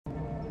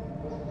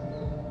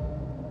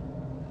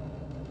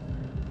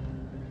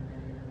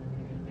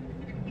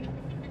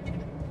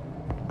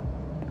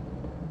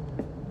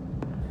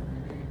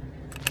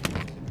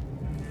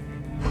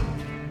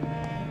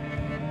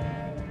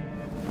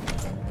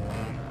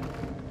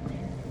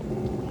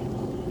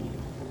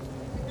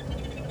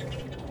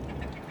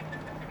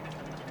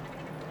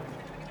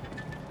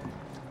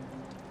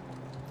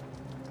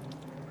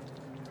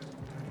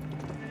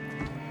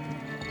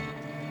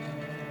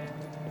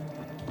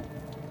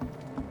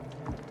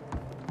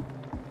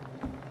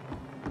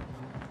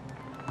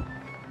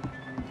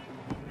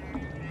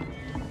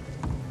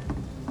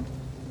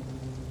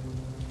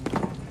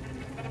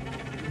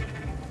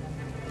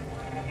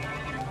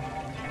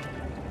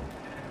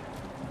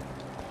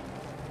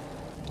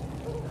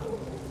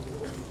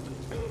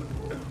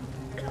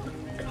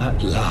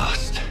At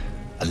last,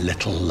 a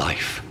little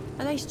life.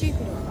 Are they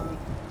stupid or something?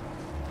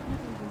 I've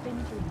never even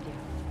been to India.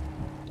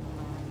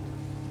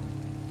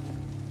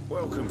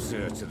 Welcome,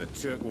 sir, to the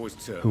Turquoise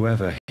Turtle.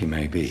 Whoever he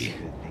may be,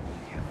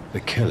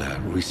 the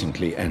killer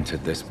recently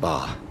entered this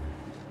bar.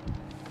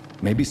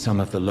 Maybe some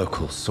of the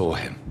locals saw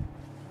him.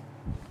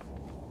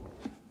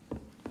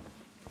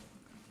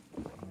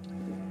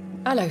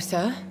 Hello,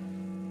 sir.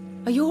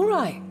 Are you all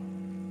right?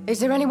 Is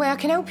there any way I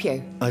can help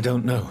you? I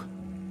don't know.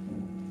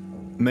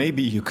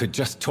 Maybe you could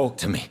just talk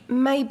to me.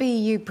 Maybe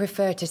you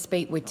prefer to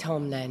speak with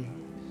Tom, then.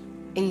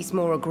 He's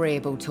more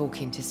agreeable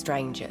talking to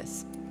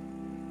strangers.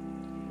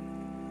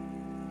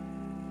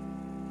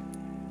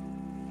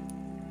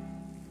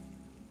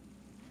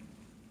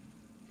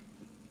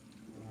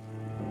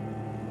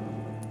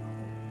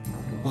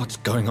 What's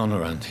going on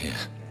around here?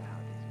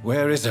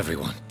 Where is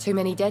everyone? Too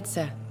many dead,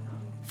 sir.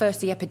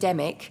 First the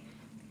epidemic,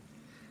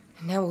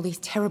 and now all these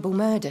terrible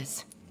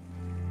murders.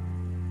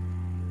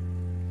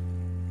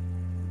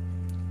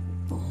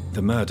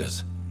 The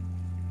murders.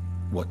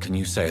 What can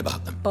you say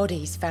about them?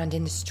 Bodies found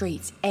in the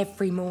streets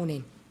every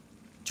morning.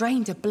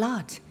 Drained of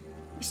blood.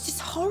 It's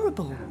just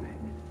horrible.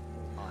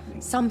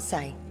 Some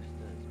say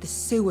the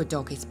sewer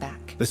dog is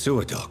back. The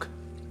sewer dog?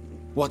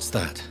 What's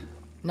that?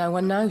 No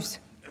one knows.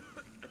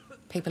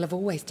 People have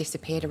always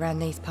disappeared around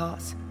these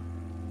parts.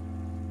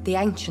 The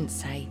ancients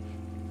say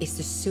it's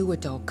the sewer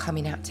dog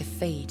coming out to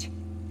feed.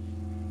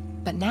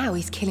 But now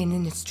he's killing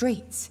in the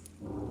streets.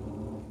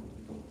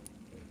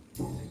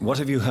 What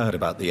have you heard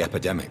about the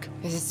epidemic?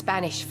 There's a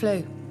Spanish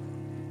flu.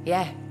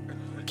 Yeah,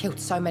 killed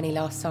so many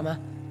last summer.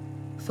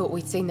 Thought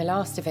we'd seen the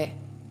last of it.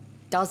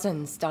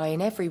 Dozens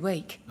dying every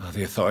week. Are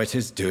the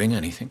authorities doing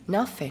anything?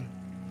 Nothing.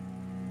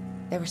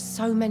 There are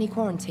so many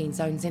quarantine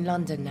zones in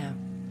London now.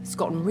 It's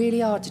gotten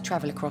really hard to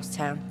travel across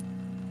town.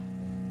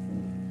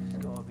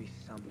 There's gotta be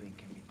something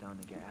can be done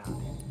to get out of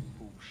this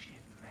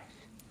bullshit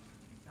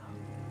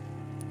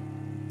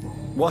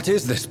mess. What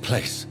is this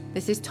place?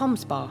 This is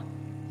Tom's bar,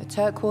 the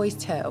Turquoise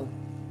Turtle.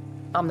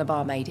 I'm the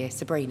barmaid here,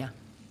 Sabrina,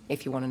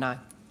 if you want to know.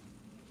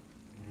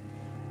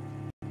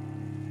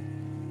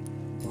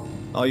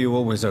 Are you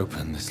always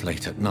open this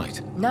late at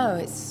night? No,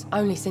 it's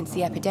only since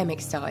the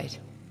epidemic started.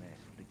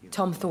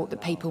 Tom thought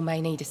that people may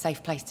need a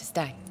safe place to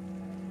stay.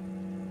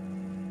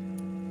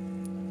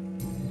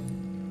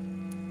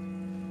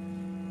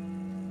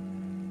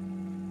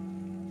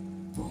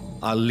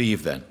 I'll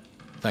leave then.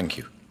 Thank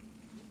you.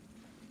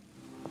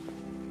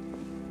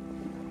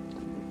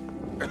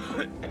 It's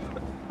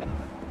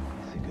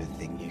a good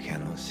thing you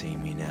cannot see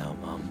me now,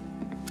 Mum.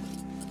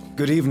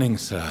 Good evening,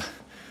 sir.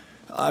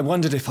 I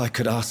wondered if I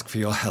could ask for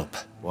your help.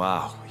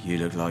 Wow, you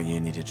look like you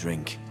need a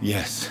drink.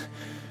 Yes.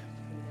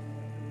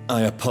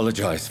 I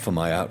apologize for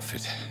my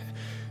outfit.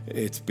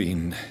 It's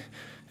been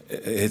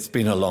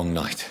a long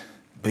night.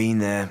 Been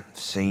there,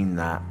 seen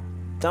that.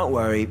 Don't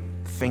worry,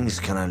 things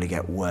can only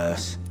get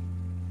worse.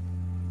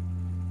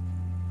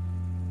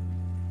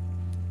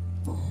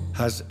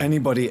 Has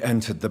anybody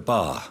entered the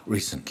bar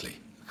recently?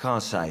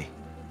 Can't say.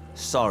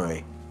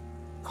 Sorry.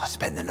 I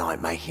spent the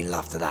night making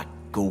love to that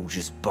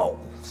gorgeous bottle,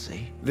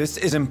 see? This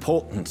is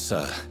important,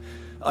 sir.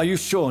 Are you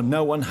sure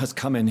no one has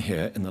come in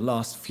here in the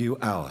last few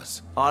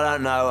hours? I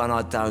don't know and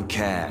I don't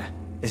care.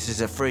 This is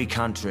a free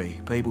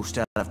country. People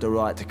still have the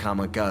right to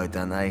come and go,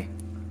 don't they?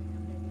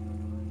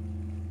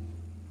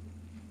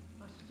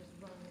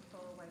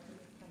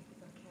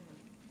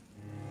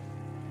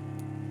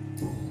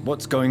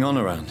 What's going on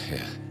around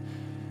here?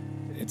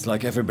 It's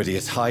like everybody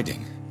is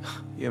hiding.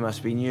 You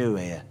must be new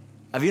here.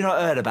 Have you not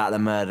heard about the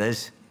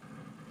murders?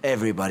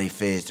 Everybody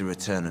fears the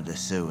return of the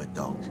sewer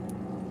dog.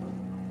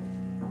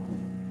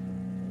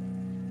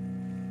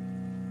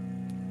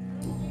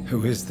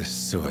 Who is this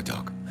sewer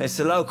dog? It's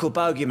the local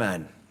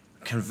bogeyman.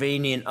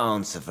 Convenient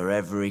answer for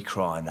every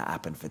crime that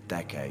happened for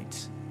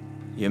decades.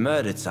 You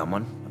murdered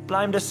someone,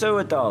 blame the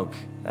sewer dog,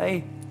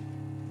 eh?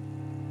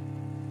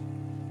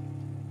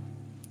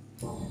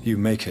 You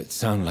make it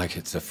sound like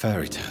it's a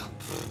fairy tale.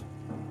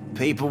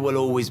 People will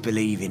always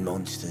believe in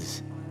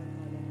monsters.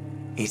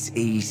 It's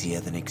easier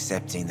than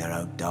accepting their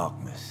own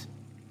darkness.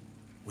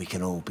 We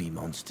can all be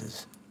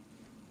monsters.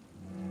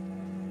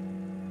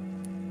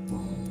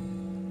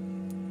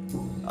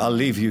 I'll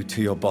leave you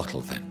to your bottle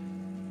then.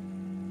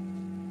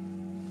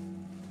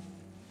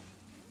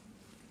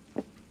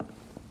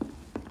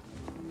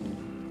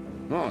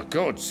 My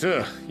God,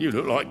 sir, you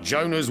look like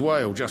Jonah's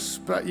whale just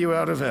spat you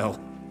out of hell.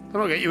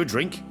 Can I get you a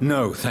drink?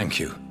 No, thank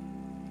you.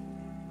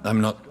 I'm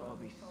not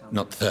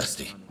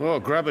thirsty.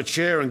 Well, grab a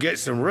chair and get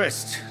some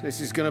rest.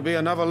 This is going to be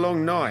another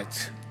long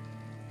night.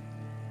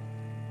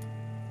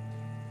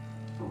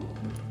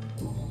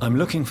 I'm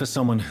looking for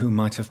someone who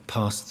might have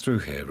passed through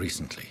here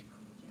recently.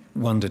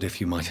 Wondered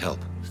if you might help.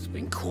 It's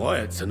been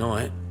quiet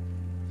tonight.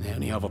 The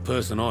only other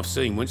person I've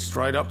seen went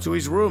straight up to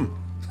his room.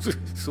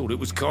 Thought it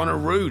was kind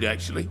of rude,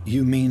 actually.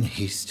 You mean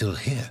he's still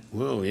here?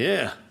 Well,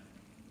 yeah.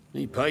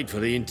 He paid for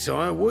the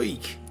entire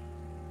week.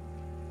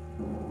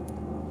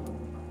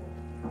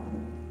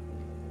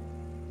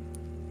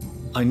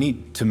 I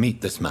need to meet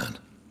this man.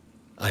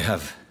 I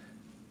have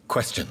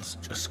questions?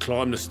 Just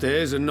climb the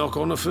stairs and knock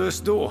on the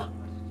first door.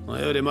 I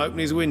heard him open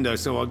his window,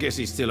 so I guess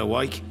he's still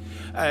awake.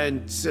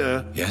 And,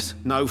 sir... Yes?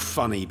 No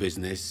funny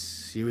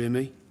business, you hear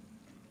me?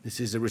 This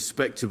is a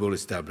respectable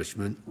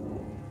establishment.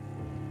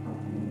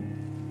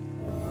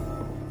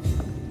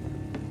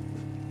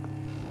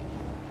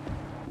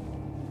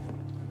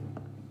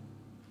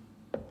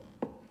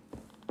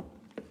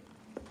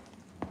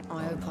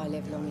 I hope I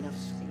live long enough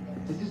to see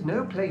them. This is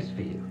no place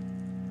for you.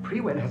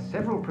 Prewen has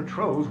several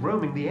patrols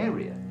roaming the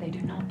area. They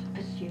do not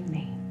pursue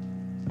me.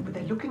 But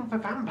they're looking for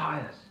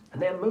vampires,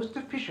 and they're most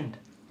efficient.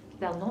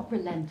 They'll not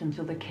relent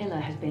until the killer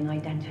has been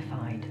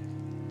identified.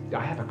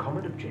 I have a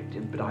common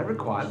objective, but I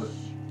require...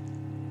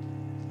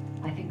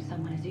 I think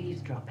someone is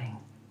eavesdropping.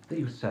 Are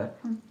you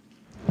certain?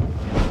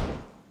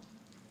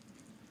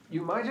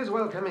 You might as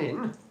well come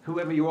in,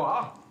 whoever you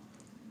are.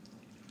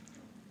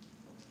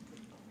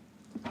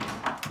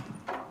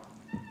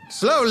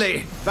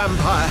 Slowly,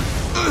 vampire.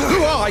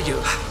 Who are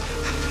you?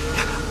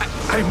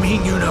 I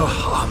mean you no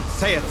harm.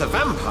 Saith the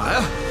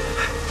vampire.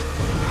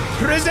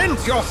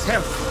 Present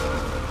yourself.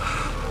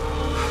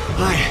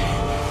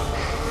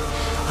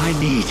 I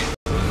need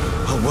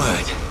a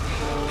word.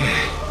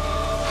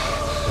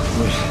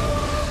 With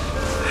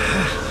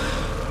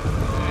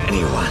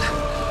anyone.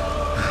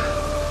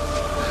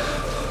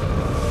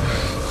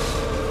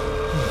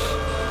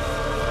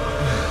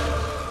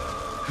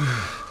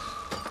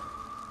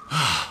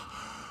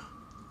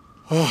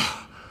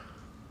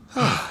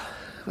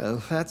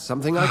 Well, that's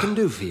something I can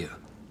do for you.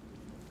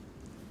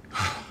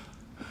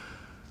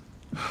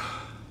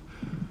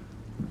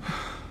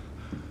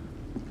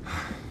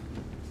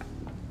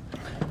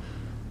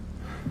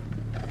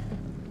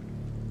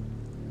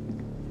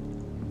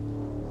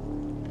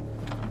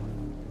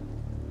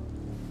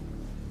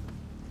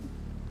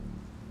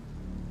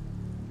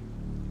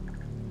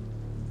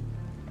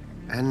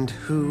 And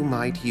who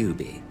might you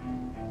be?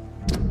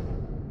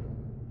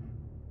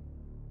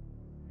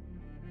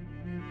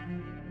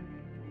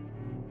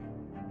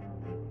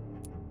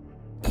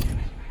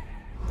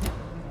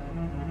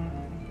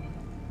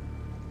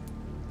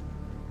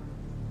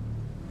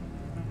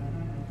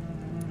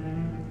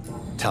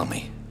 Tell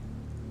me,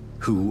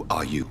 who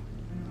are you?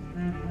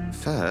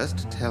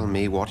 First, tell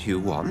me what you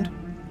want.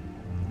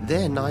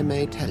 Then I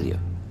may tell you.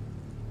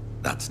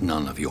 That's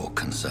none of your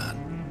concern.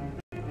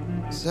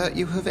 Sir,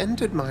 you have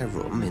entered my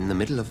room in the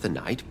middle of the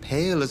night,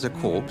 pale as a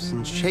corpse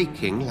and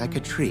shaking like a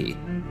tree.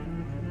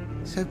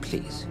 So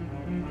please,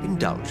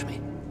 indulge me.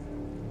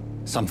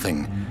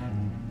 Someone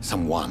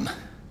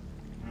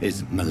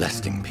is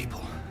molesting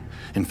people.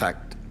 In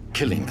fact,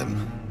 killing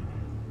them.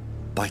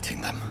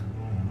 Biting them.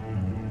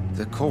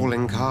 The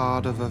calling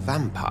card of a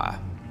vampire.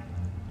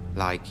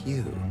 Like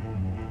you.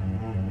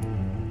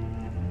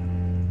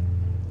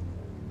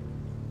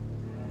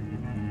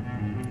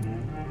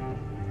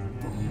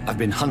 I've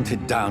been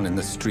hunted down in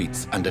the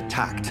streets and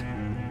attacked.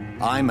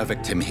 I'm a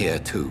victim here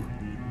too.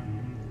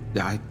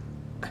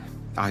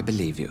 I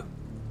believe you.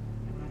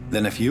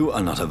 Then if you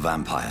are not a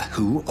vampire,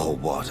 who or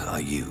what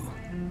are you?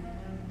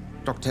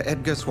 Dr.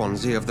 Edgar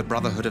Swansea of the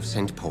Brotherhood of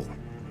St. Paul.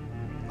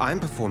 I am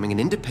performing an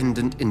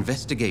independent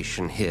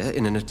investigation here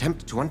in an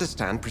attempt to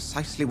understand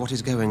precisely what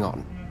is going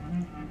on.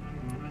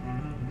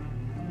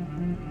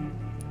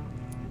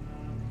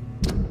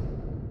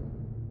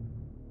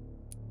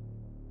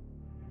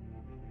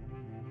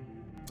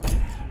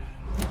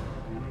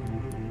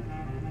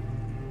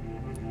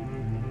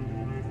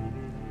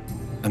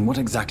 And what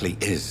exactly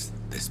is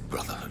this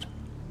Brotherhood?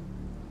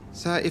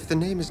 Sir, if the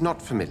name is not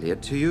familiar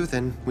to you,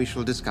 then we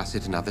shall discuss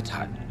it another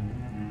time.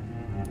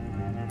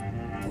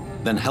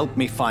 Then help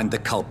me find the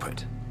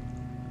culprit.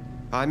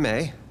 I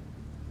may.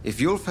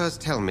 If you'll first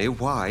tell me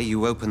why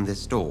you opened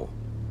this door.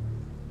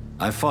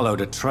 I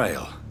followed a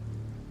trail.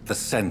 The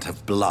scent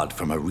of blood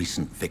from a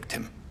recent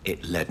victim.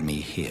 It led me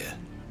here.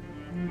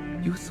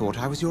 You thought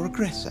I was your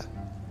aggressor.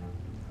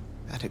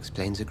 That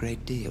explains a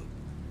great deal.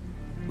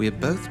 We're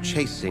both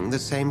chasing the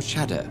same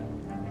shadow.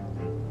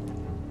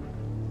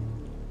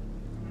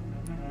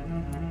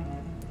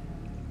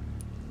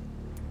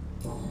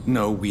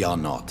 No, we are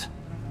not.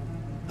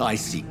 I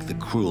seek the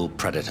cruel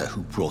predator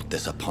who brought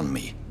this upon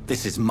me.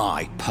 This is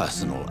my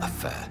personal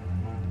affair.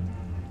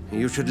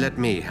 You should let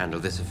me handle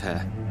this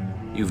affair.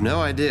 You've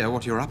no idea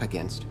what you're up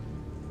against.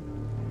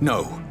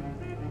 No.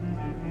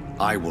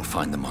 I will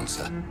find the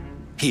monster.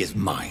 He is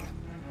mine.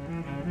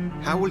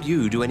 How will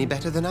you do any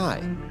better than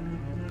I?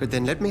 But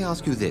then let me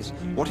ask you this.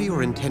 What are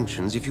your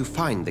intentions if you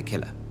find the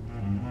killer?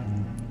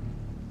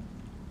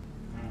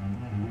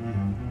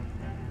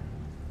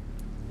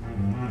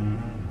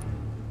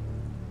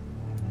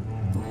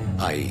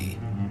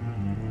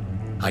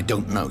 I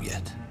don't know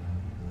yet.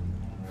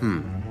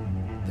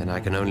 Then I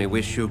can only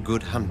wish you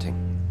good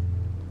hunting.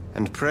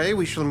 And pray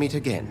we shall meet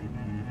again.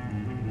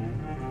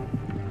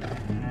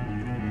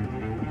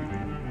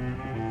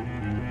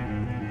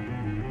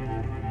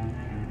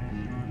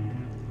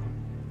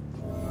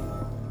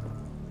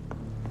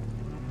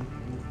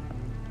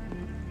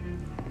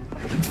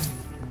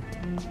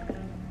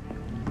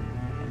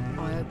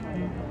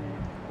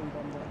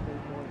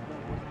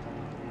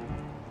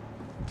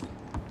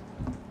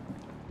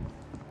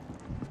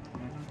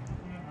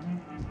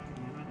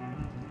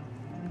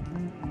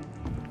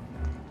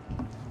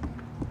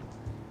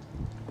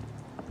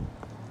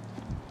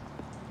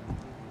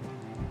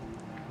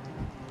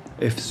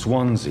 If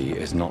Swansea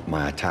is not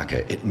my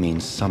attacker, it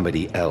means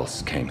somebody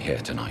else came here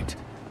tonight.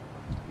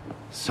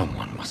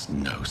 Someone must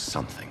know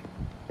something.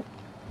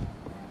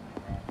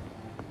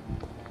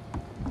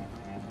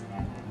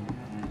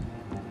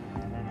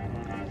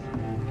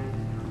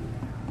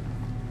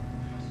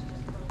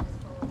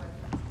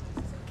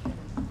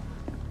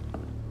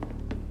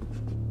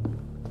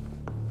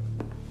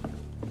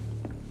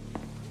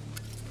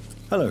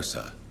 Hello,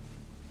 sir.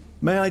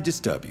 May I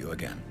disturb you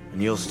again?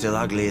 And you're still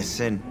ugly as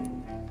sin.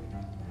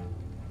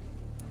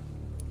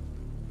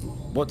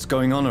 What's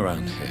going on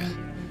around here?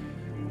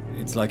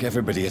 It's like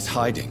everybody is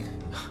hiding.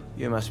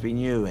 You must be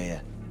new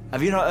here.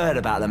 Have you not heard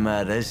about the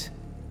murders?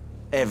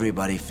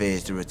 Everybody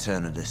fears the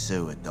return of the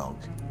sewer dog.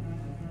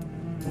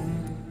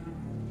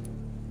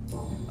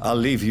 I'll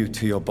leave you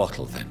to your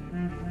bottle then.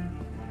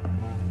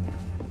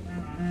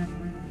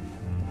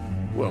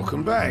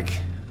 Welcome back.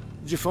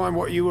 Did you find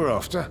what you were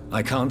after?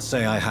 I can't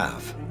say I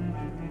have.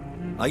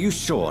 Are you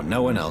sure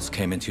no one else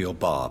came into your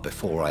bar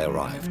before I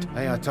arrived?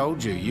 Hey, I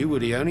told you, you were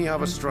the only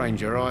other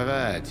stranger I've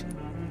had.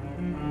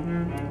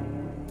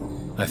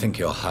 I think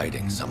you're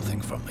hiding something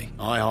from me.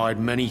 I hide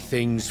many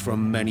things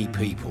from many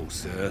people,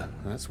 sir.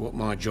 That's what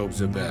my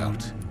job's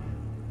about.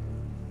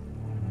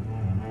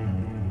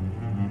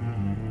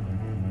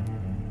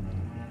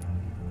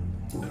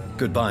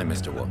 Goodbye,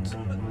 Mr. Watts. I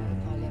live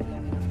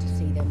long enough to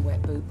see them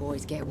wet boot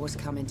boys get what's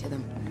coming to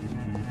them.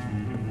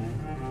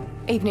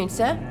 Evening,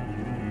 sir.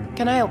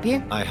 Can I help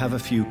you? I have a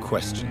few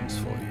questions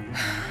for you.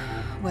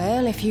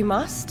 Well, if you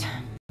must.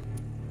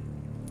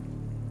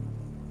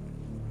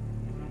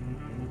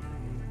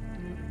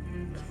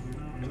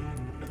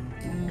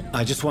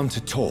 I just want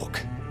to talk.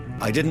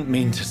 I didn't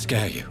mean to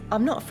scare you.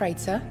 I'm not afraid,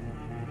 sir.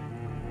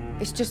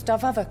 It's just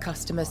I've other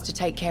customers to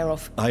take care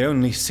of. I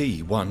only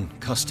see one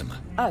customer.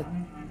 Oh.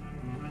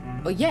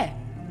 Well, yeah,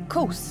 of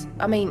course.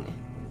 I mean,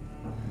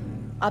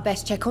 I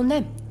best check on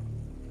them.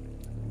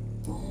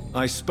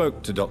 I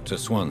spoke to Dr.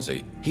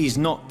 Swansea. He's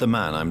not the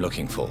man I'm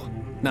looking for.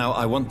 Now,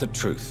 I want the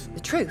truth.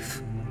 The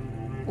truth?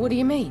 What do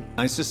you mean?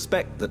 I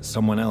suspect that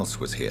someone else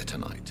was here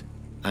tonight.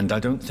 And I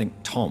don't think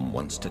Tom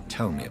wants to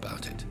tell me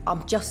about it.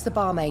 I'm just the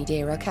barmaid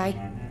here,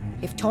 okay?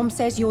 If Tom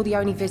says you're the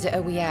only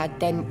visitor we had,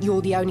 then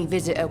you're the only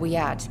visitor we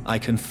had. I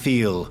can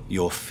feel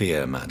your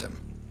fear, madam.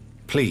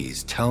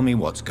 Please, tell me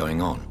what's going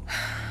on.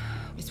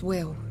 It's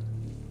Will.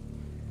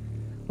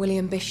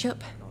 William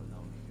Bishop.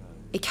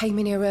 He came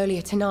in here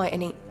earlier tonight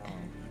and he...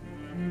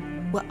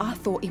 Well, I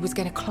thought he was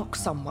going to clock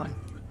someone.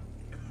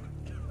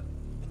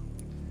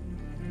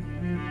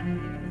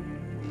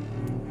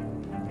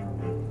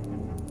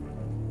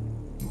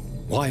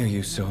 Why are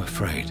you so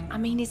afraid? I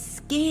mean, his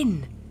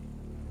skin.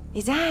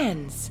 His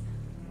hands.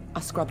 I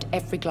scrubbed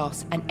every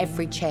glass and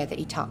every chair that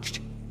he touched.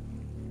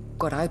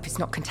 God, I hope it's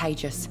not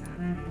contagious.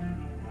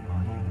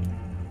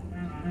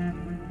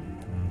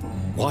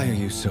 Why are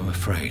you so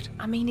afraid?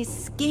 I mean, his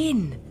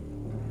skin.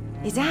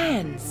 His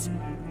hands.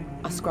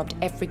 I scrubbed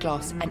every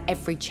glass and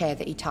every chair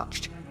that he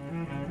touched.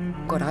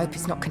 God, I hope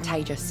it's not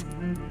contagious.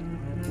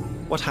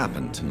 What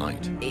happened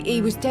tonight?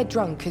 He was dead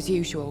drunk, as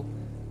usual.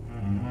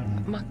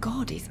 My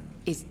God, his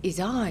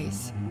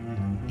eyes.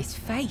 His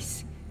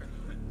face.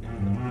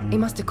 He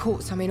must have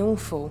caught something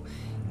awful.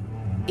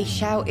 He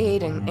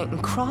shouted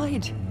and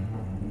cried.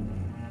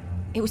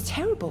 It was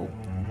terrible.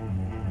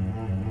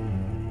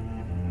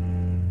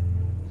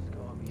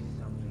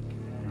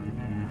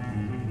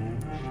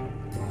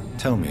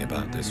 Tell me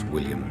about this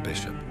William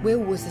Bishop. Will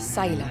was a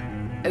sailor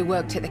who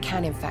worked at the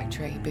canning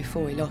factory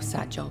before he lost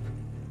that job.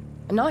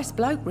 A nice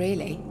bloke,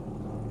 really.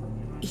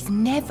 He's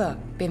never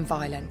been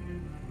violent.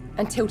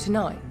 Until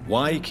tonight.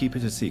 Why keep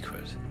it a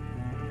secret?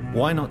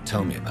 Why not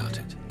tell me about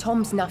it?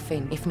 Tom's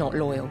nothing if not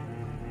loyal.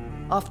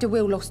 After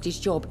Will lost his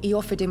job, he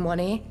offered him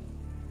one ear.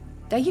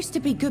 They used to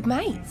be good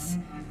mates.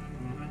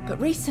 But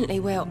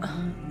recently, well...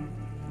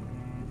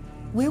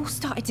 Will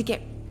started to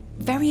get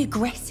very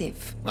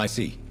aggressive. I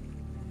see.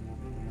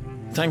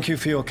 Thank you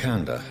for your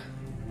candor.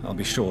 I'll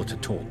be sure to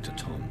talk to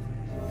Tom.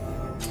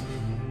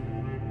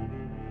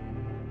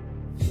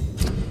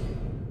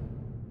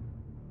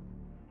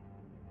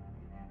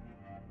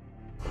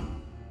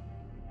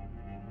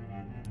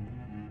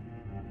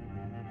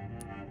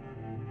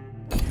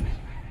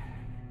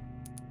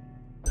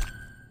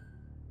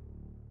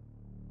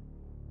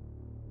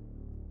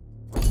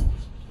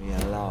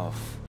 Yeah,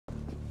 laugh.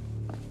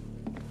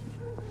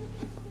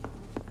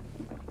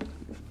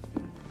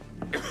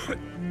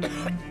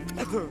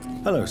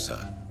 Hello, sir.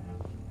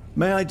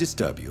 May I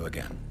disturb you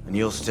again? And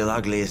you're still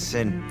ugly as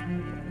sin.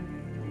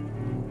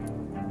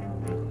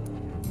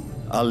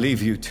 I'll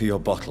leave you to your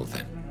bottle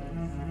then.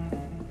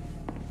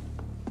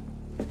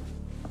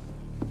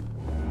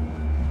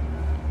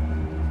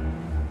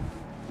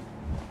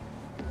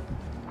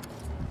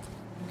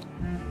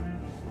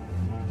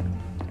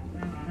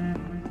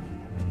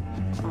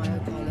 I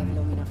hope I live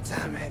long enough to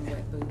Damn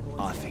it.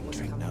 I think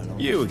drink no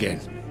longer. You again.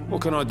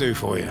 What can I do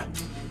for you?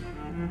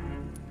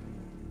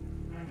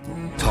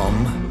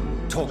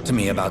 Tom, talk to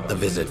me about the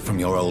visit from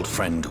your old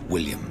friend,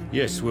 William.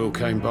 Yes, Will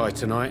came by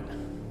tonight,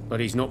 but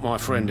he's not my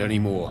friend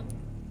anymore.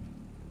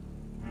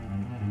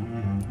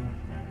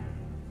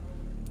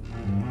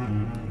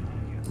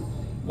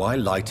 Why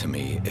lie to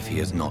me if he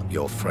is not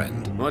your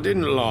friend? I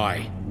didn't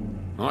lie.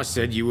 I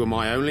said you were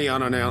my only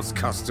unannounced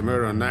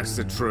customer, and that's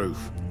the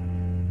truth.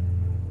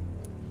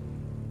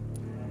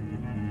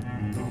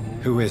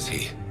 Who is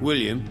he?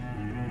 William.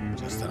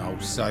 Just an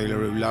old sailor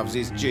who loves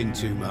his gin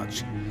too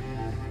much.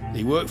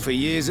 He worked for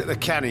years at the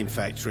canning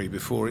factory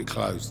before it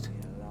closed.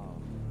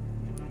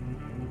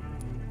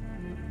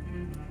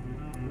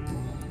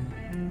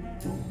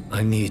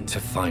 I need to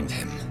find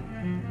him.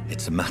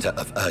 It's a matter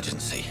of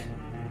urgency.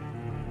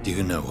 Do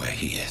you know where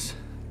he is?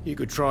 You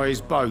could try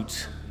his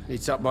boat.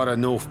 It's up by the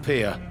North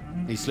Pier.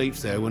 He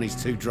sleeps there when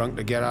he's too drunk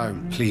to get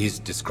home. Please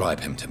describe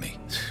him to me.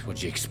 What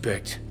do you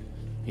expect?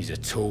 He's a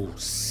tall,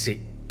 sick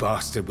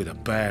bastard with a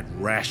bad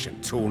rash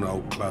and torn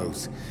old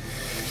clothes.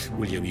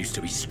 William used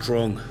to be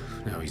strong.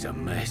 Now he's a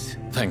mess.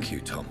 Thank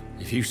you, Tom.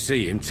 If you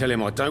see him, tell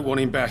him I don't want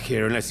him back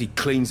here unless he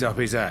cleans up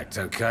his act,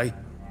 okay?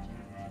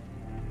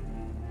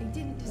 He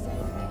didn't deserve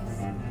this.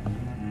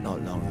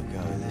 Not long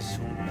ago, this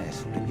sort of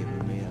mess would have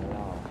given me a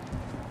laugh.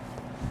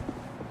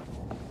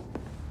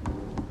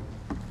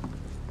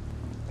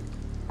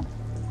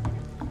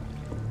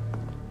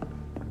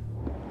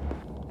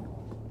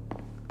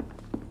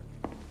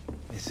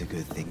 It's a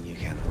good thing you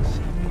cannot see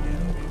me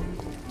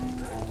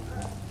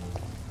now.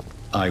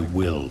 I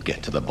will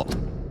get to the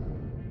bottom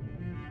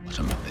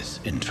of this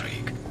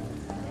intrigue.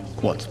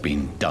 What's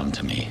been done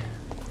to me,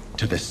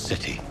 to this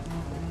city?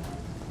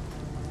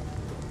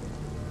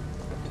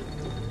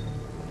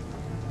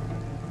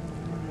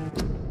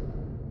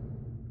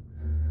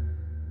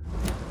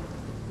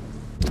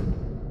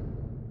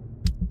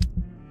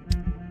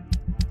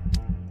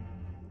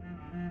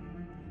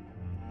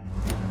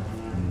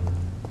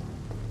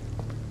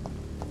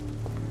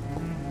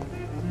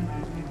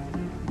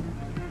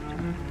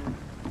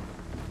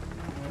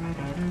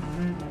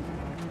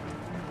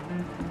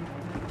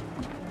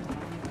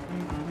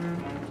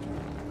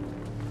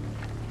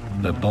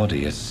 The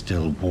body is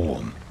still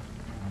warm.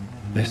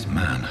 This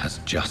man has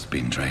just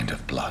been drained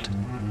of blood.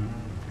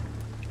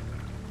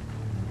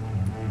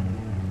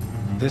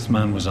 This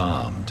man was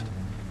armed.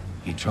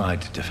 He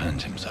tried to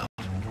defend himself.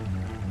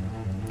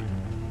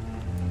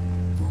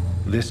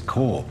 This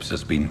corpse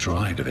has been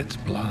dried of its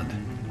blood,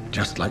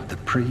 just like the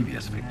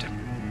previous victim.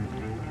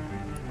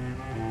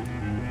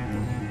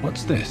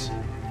 What's this?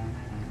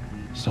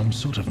 Some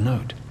sort of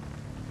note.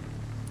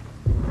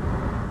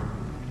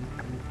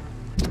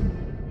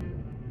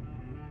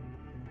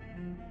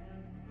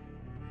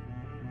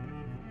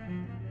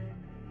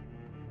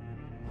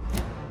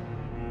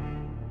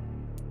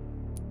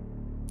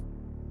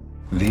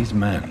 These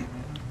men,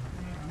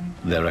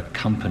 they're a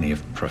company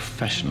of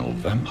professional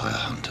vampire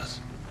hunters.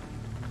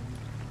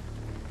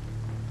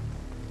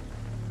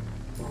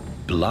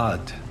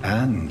 Blood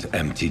and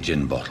empty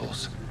gin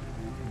bottles.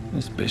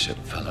 This Bishop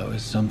fellow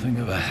is something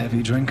of a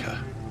heavy drinker.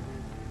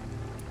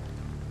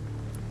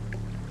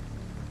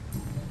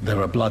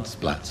 There are blood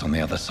splats on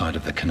the other side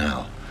of the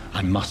canal.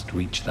 I must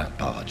reach that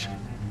barge.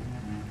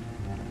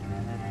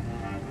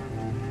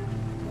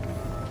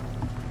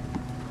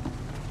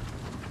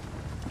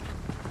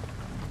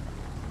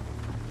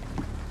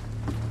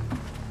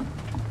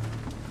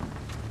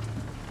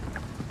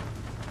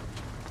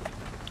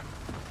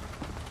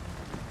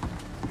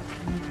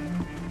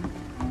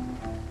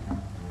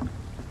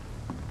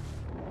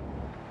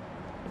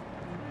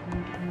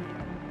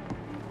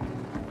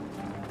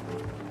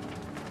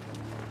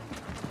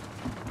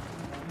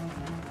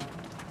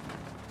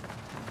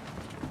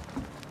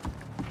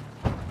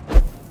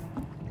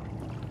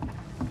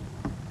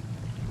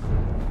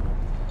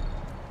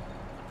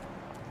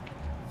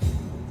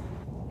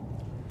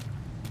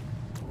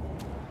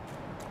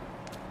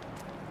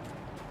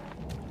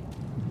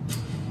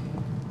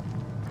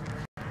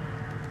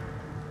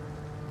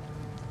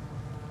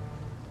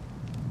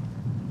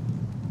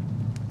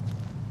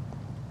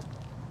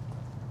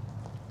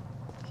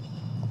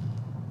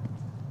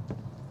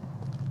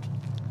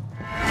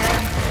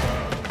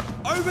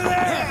 Over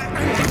there!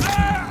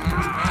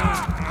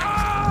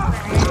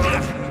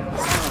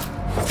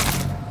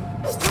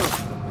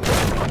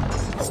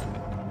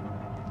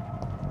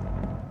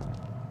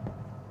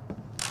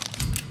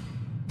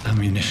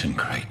 Ammunition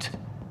crate.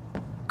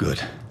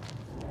 Good.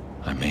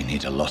 I may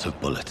need a lot of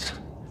bullets.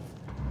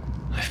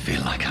 I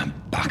feel like I'm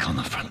back on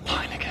the front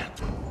line again.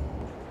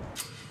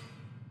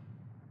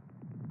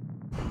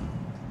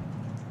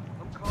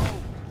 I'm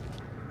cold.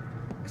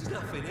 There's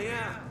nothing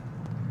here.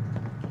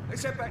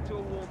 Let's head back to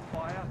a warm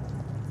fire.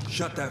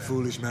 Shut that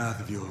foolish mouth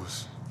of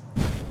yours.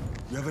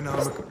 You ever know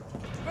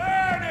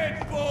Burn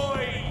it,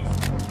 boys!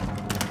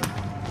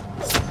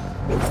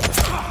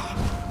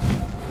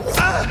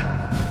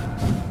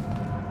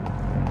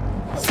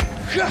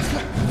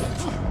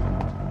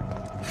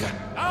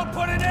 I'll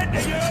put an end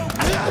to you!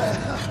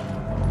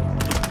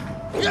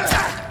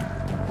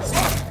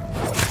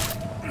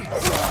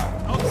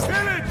 I'll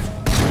kill it!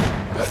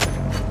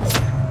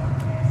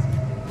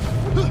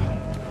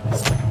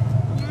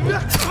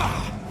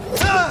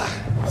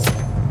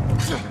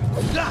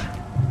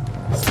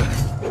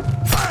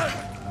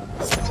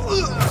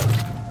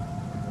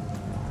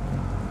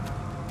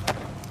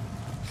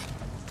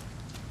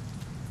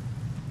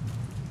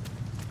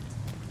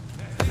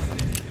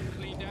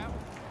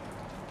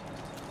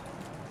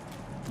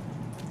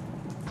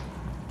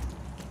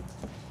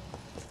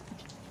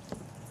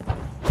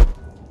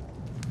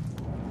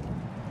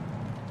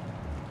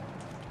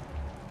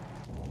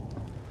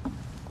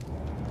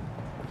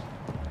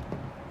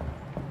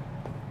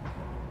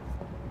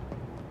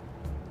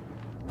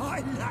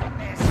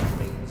 nightmare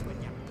screams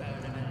when you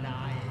burn them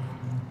alive.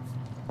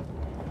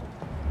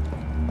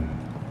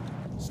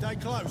 Stay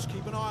close,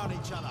 keep an eye on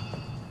each other.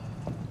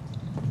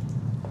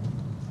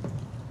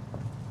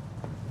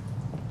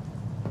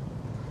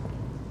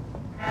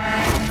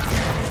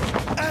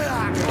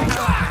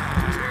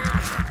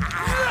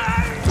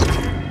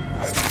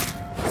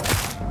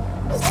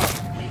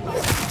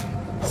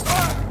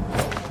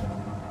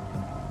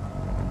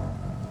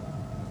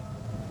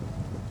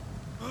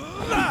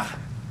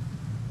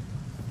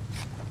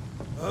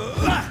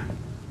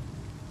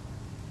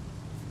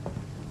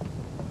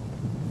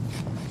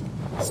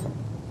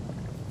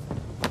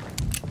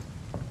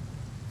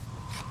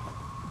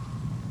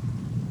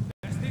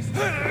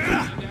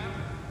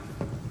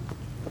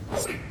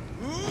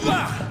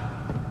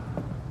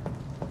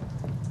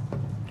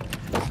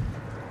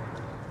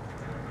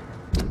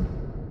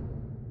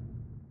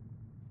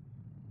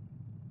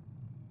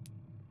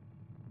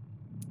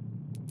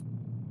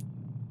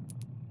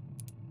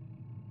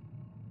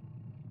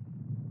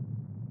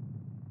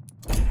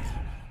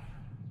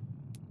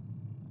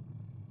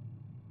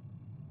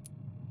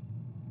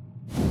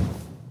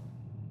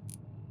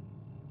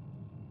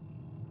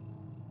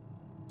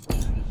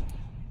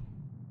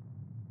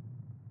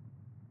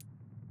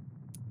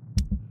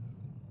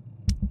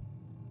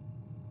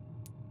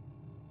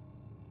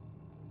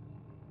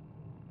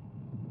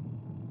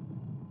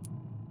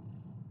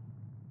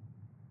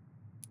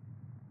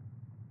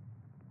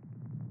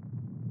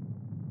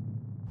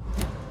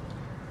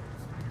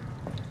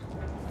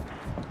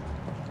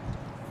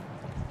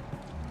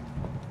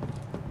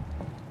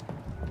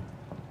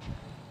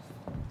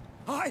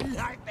 I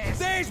like this.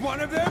 There's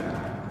one of them.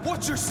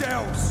 Watch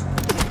yourselves.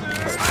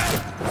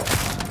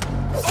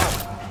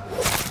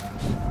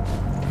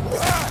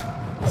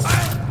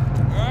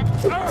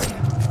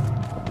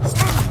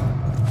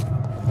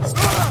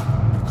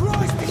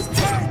 Christ, he's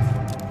dead.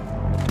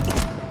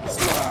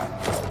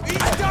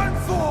 He's done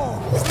for.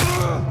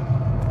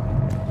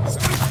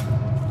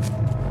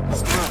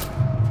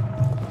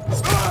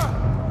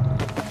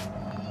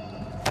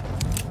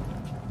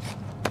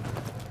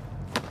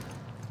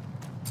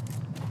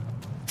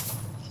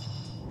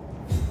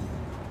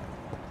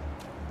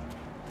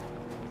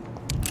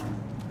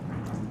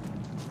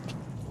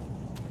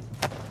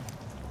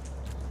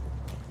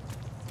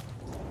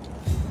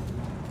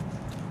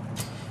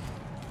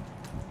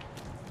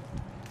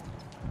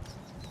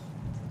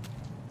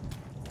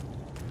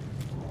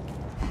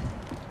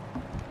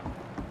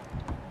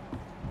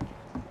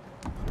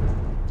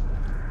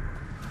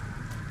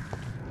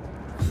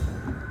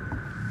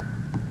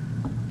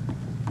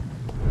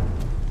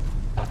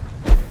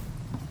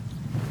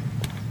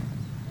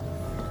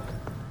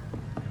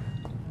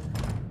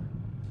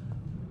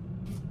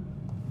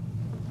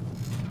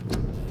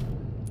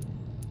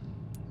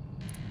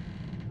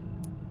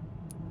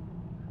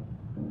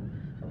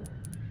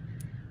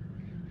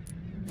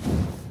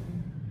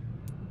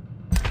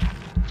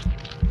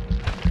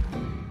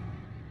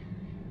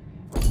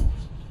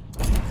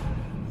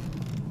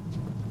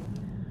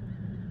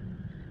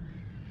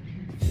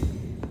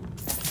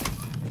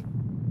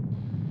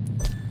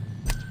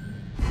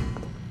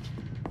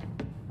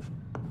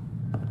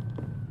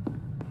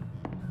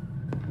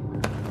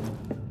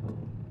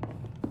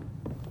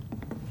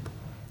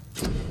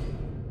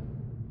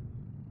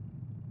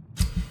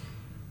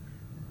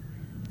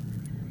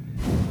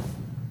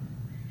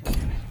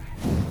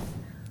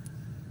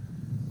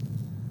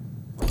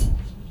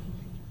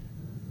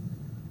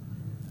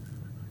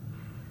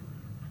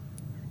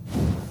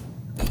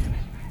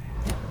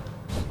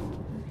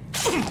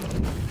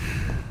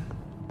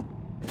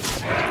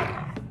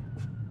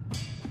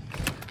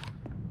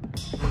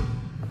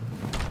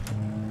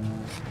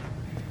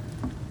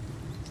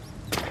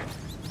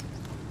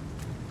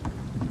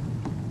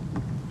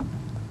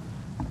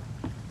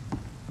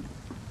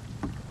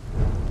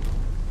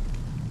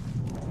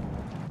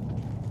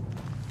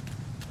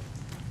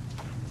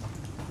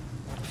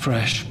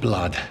 Fresh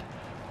blood.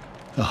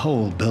 The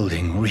whole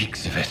building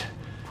reeks of it.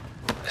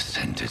 The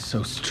scent is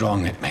so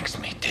strong it makes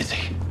me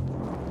dizzy.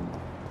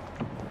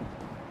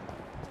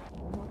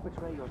 Don't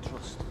betray your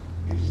trust.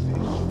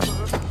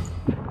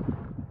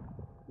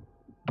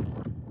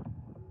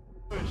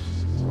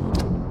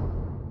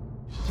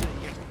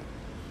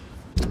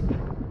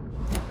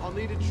 I'll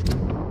need a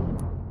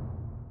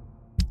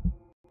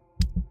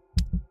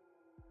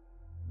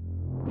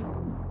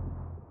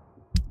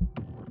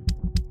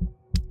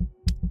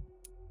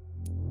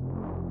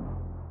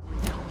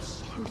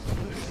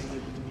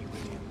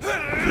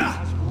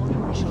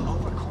We shall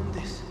overcome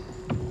this.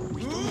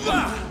 We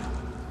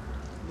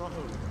Not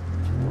only.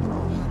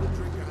 I had a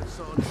drink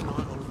outside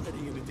tonight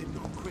already and it did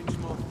not quench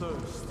my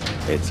thirst.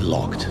 It's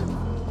locked.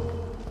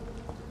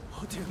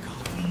 Oh dear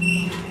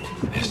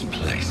God. This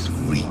place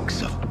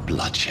reeks of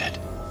bloodshed.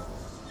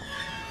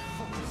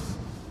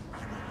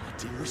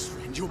 Dearest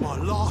friend, you're my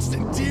last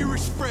and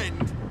dearest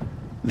friend.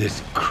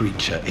 This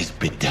creature is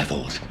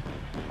bedeviled.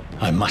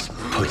 I must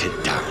put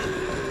it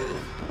down.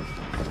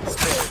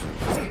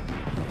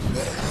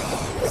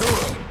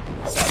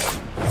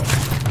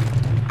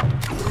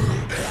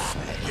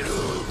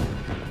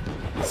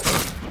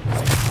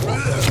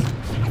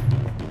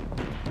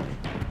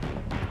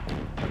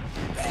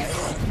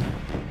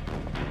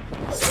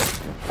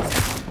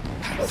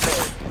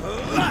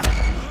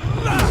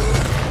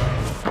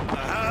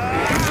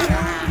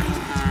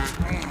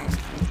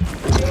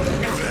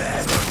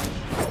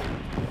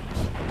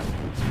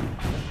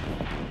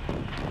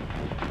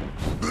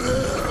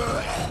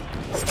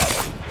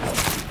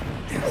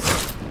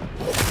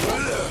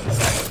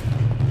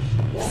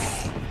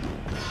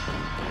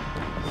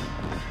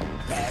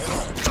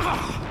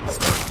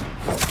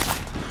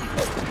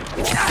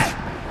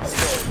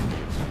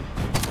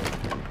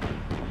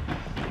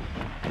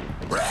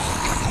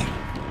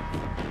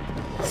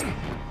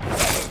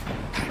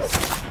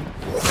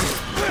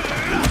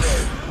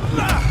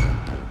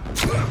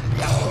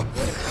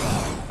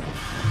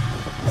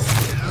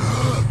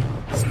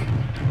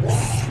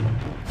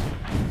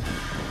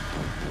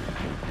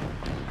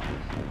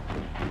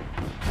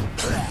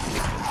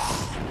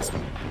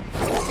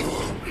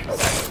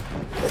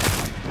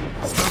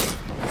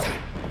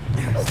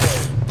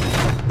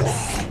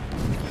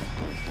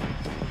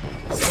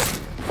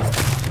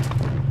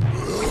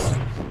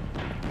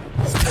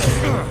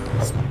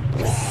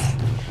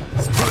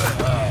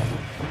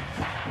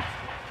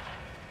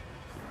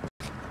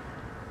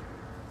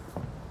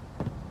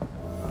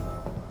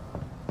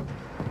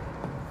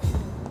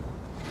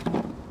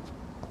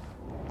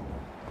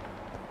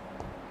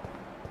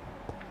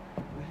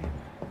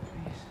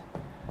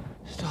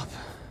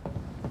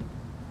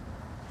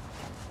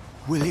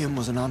 William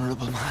was an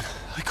honorable man.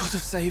 I could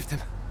have saved him.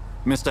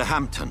 Mr.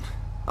 Hampton,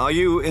 are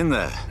you in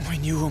there? I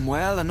knew him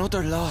well,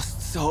 another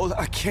lost soul,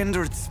 a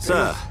kindred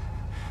spirit. Sir,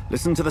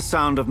 listen to the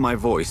sound of my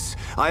voice.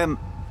 I'm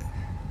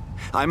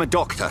a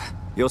doctor.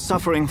 You're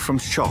suffering from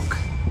shock.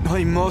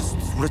 I must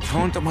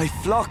return to my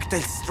flock.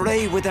 They'll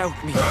stray without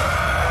me.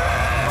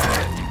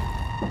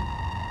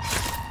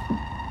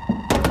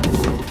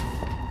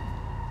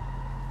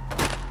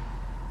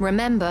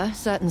 Remember,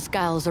 certain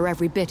skulls are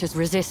every bit as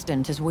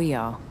resistant as we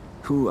are.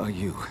 Who are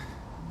you?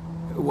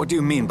 What do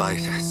you mean by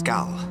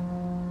skull?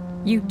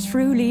 You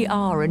truly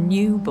are a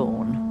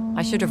newborn.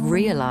 I should have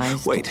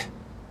realized. Wait.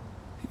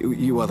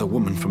 You are the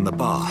woman from the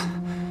bar.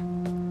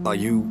 Are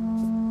you...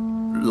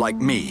 like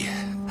me?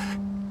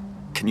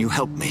 Can you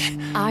help me?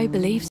 I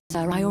believe,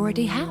 sir, I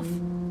already have.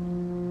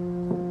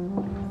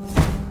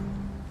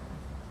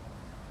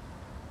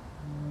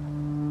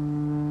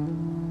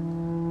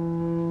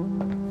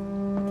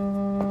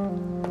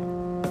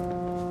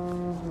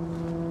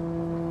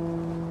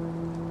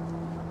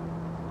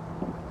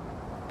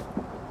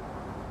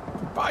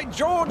 By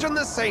George and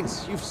the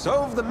Saints, you've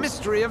solved the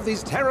mystery of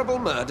these terrible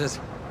murders.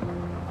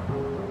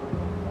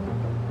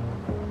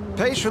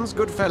 Patience,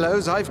 good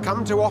fellows, I've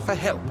come to offer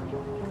help.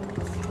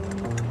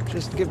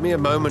 Just give me a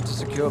moment to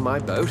secure my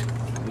boat.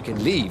 We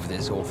can leave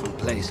this awful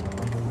place.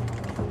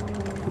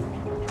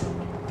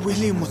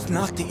 William was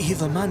not the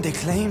evil man they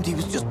claimed. He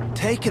was just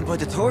taken by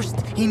the thirst.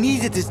 He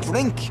needed his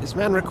drink. This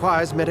man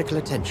requires medical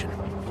attention.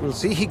 We'll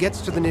see he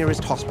gets to the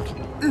nearest hospital.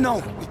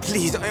 No,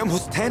 please, I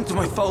must tend to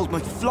my fold. My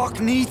flock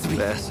needs me.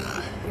 There,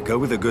 sir. Go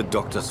with the good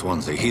Dr.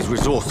 Swansea. He's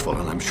resourceful,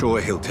 and I'm sure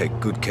he'll take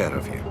good care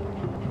of you.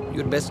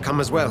 You'd best come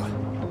as well.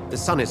 The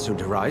sun is soon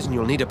to rise, and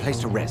you'll need a place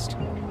to rest.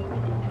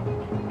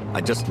 I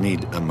just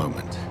need a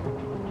moment.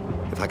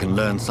 If I can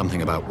learn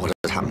something about what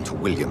has happened to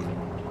William,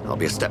 I'll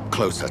be a step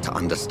closer to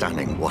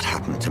understanding what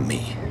happened to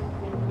me.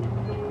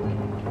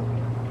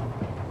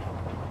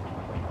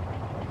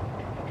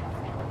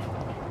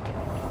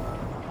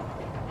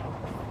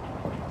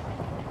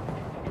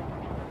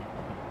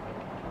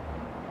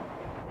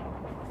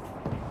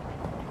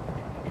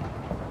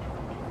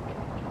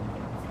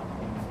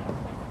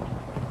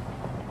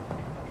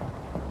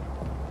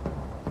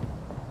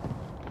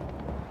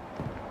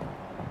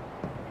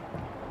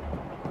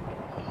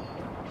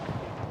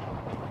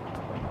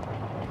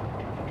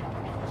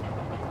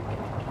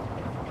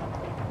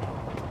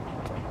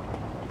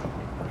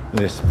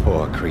 This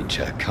poor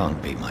creature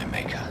can't be my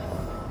maker.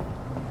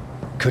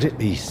 Could it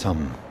be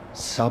some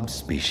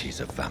subspecies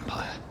of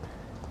vampire?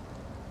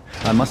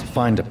 I must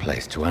find a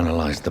place to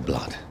analyze the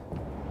blood.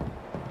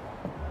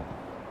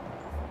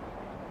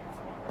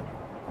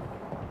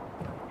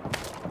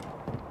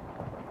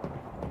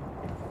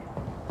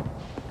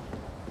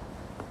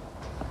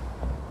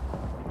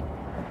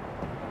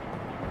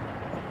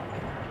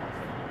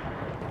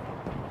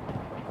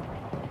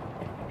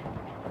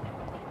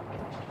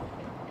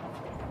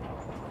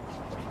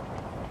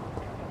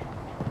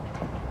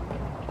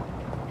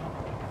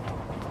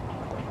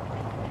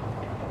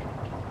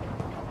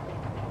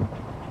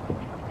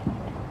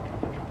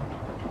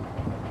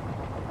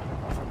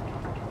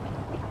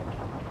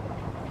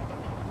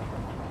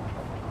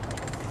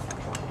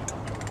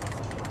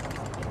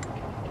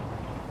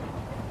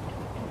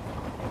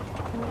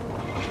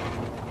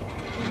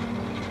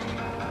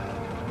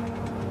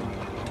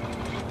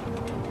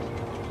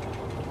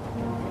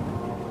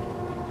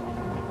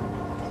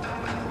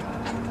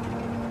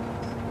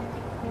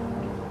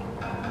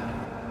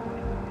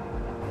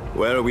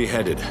 Where are we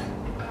headed?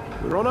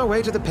 We're on our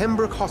way to the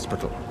Pembroke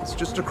Hospital. It's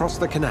just across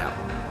the canal.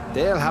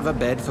 They'll have a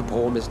bed for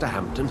poor Mr.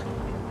 Hampton.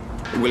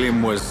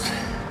 William was...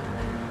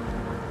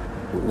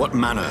 what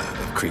manner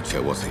of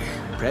creature was he?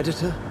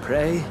 Predator,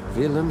 prey,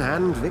 villain,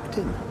 and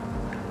victim.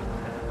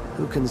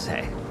 Who can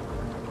say?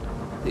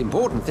 The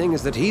important thing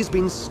is that he's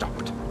been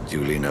stopped.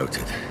 Duly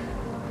noted.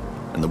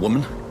 And the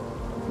woman?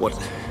 What...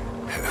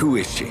 who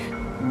is she?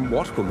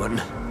 What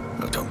woman?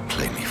 Oh, don't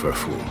play me for a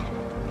fool.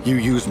 You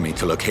used me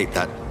to locate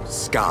that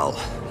skull.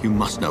 You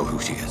must know who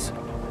she is.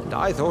 And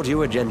I thought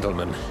you a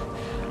gentleman.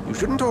 You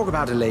shouldn't talk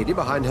about a lady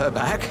behind her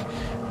back,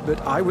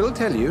 but I will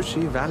tell you she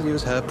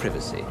values her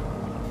privacy.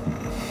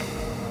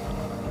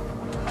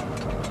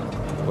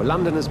 Were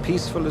London as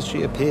peaceful as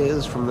she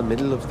appears from the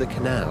middle of the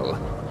canal?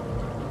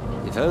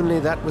 If only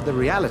that were the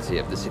reality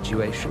of the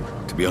situation.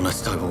 To be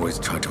honest, I've always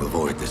tried to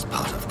avoid this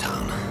part of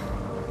town.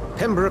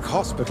 Pembroke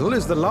Hospital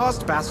is the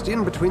last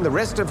bastion between the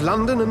rest of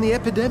London and the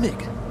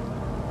epidemic.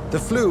 The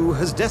flu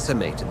has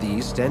decimated the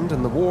East End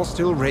and the war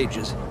still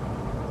rages.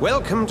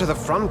 Welcome to the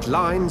front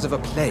lines of a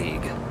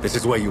plague. This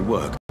is where you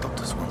work,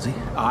 Dr. Swansea?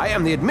 I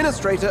am the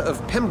administrator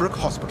of Pembroke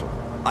Hospital.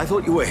 I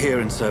thought you were here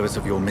in service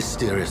of your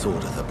mysterious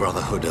order, the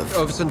Brotherhood of...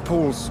 Of St.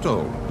 Paul's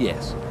Stole,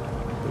 yes.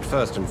 But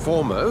first and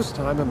foremost,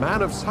 I'm a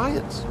man of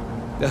science.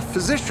 A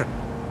physician,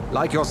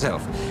 like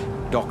yourself,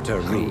 Dr.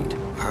 Reed.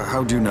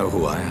 How do you know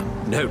who I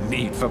am? No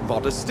need for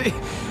modesty.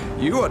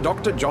 You are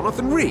Dr.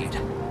 Jonathan Reed,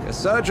 a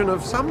surgeon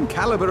of some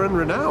caliber and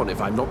renown, if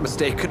I'm not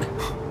mistaken.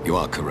 You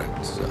are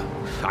correct, sir.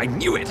 I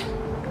knew it!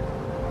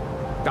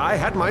 I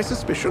had my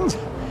suspicions.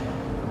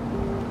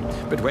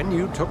 But when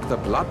you took the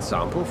blood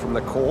sample from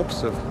the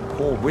corpse of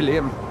poor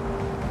William,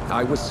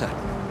 I was certain.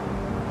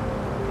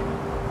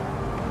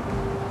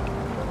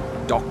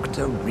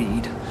 Dr.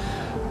 Reed.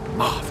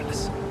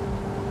 Marvelous.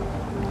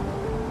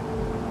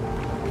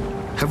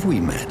 Have we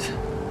met?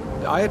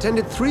 I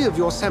attended 3 of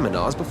your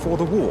seminars before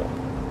the war.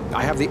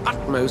 I have the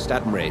utmost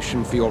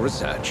admiration for your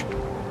research.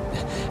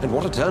 And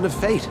what a turn of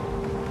fate.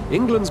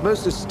 England's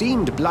most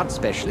esteemed blood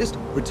specialist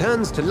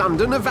returns to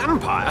London a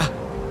vampire.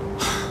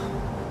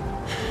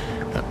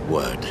 That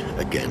word,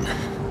 again.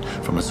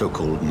 From a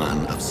so-called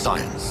man of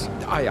science.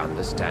 I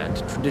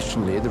understand.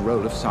 Traditionally, the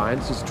role of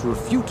science is to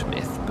refute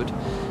myth, but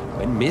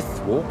when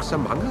myth walks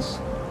among us,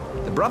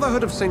 the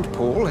Brotherhood of St.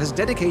 Paul has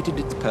dedicated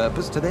its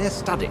purpose to their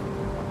study.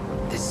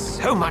 There's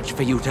so much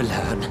for you to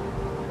learn.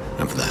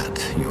 Of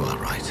that, you are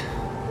right.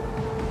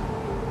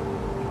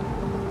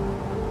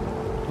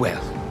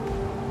 Well,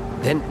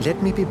 then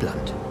let me be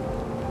blunt.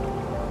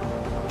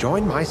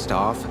 Join my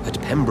staff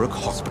at Pembroke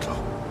Hospital.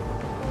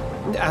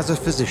 As a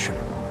physician.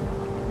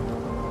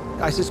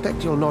 I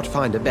suspect you'll not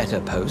find a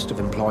better post of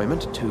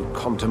employment to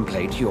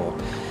contemplate your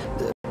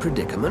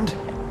predicament.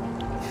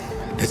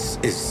 This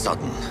is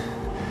sudden.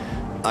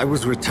 I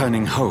was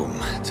returning home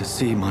to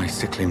see my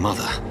sickly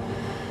mother.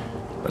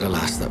 But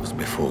alas, that was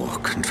before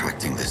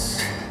contracting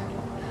this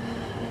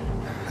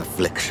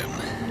affliction.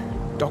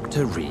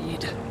 Dr.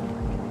 Reed,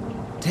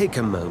 take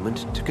a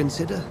moment to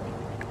consider.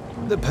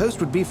 The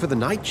post would be for the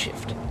night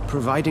shift,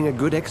 providing a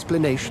good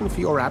explanation for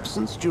your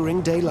absence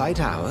during daylight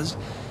hours.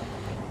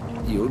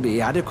 You'll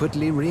be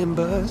adequately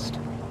reimbursed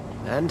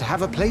and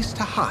have a place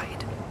to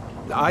hide.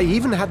 I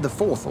even had the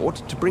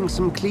forethought to bring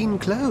some clean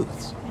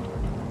clothes.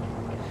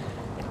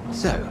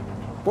 So,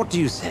 what do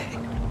you say?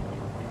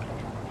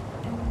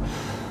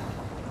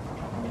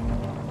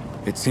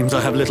 It seems I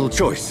have little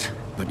choice,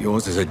 but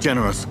yours is a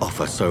generous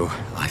offer, so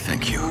I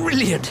thank you.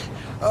 Brilliant!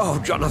 Oh,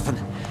 Jonathan,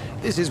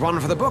 this is one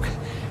for the book,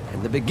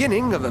 and the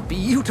beginning of a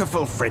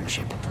beautiful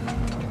friendship.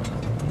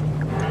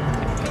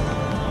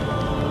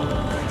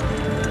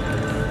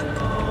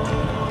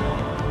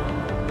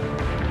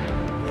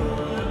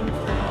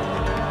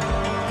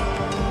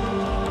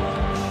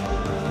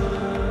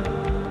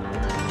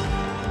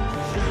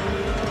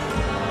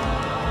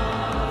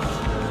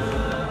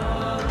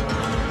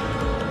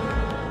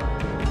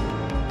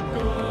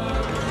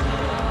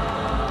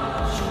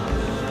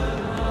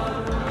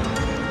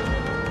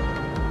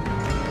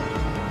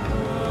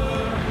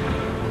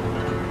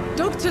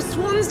 Dr.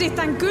 Swansea,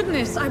 thank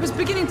goodness. I was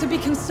beginning to be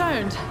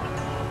concerned.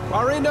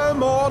 Worry no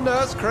more,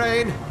 Nurse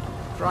Crane,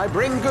 for I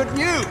bring good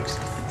news.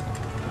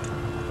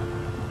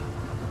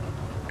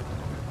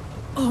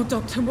 Oh,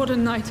 Doctor, what a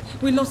night.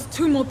 We lost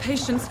 2 more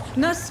patients.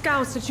 Nurse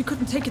Scow said she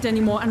couldn't take it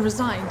anymore and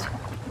resigned.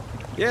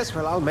 Yes,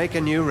 well, I'll make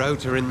a new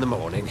rota in the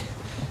morning.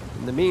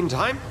 In the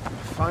meantime,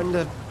 find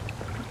a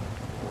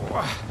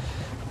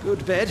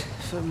good bed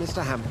for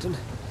Mr. Hampton.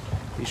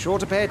 Be sure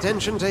to pay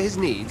attention to his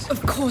needs.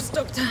 Of course,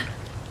 Doctor.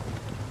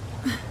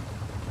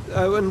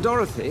 Oh, and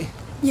Dorothy?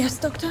 Yes,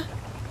 Doctor?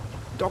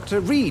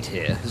 Dr. Reed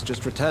here has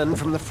just returned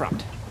from the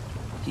front.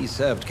 He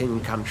served King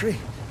and Country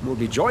and will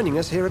be joining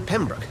us here at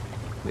Pembroke.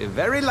 We're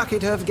very lucky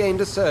to have gained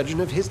a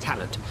surgeon of his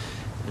talent,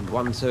 and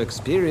one so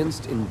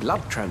experienced in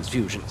blood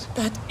transfusions.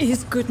 That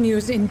is good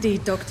news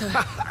indeed, Doctor.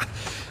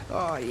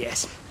 Oh,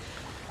 yes.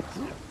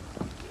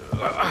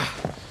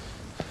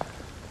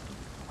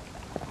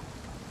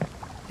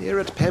 Here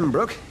at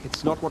Pembroke,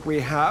 it's not what we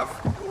have,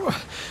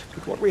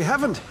 but what we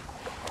haven't.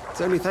 It's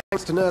only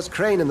thanks to Nurse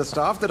Crane and the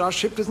staff that our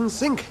ship doesn't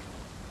sink.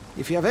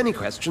 If you have any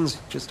questions,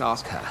 just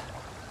ask her.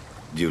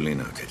 Duly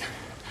noted.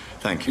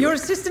 Thank you. Your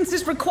assistance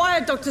is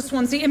required, Dr.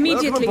 Swansea,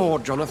 immediately. Welcome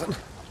aboard, Jonathan.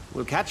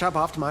 We'll catch up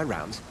after my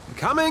rounds. I'm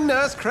coming,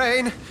 Nurse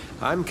Crane.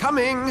 I'm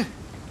coming.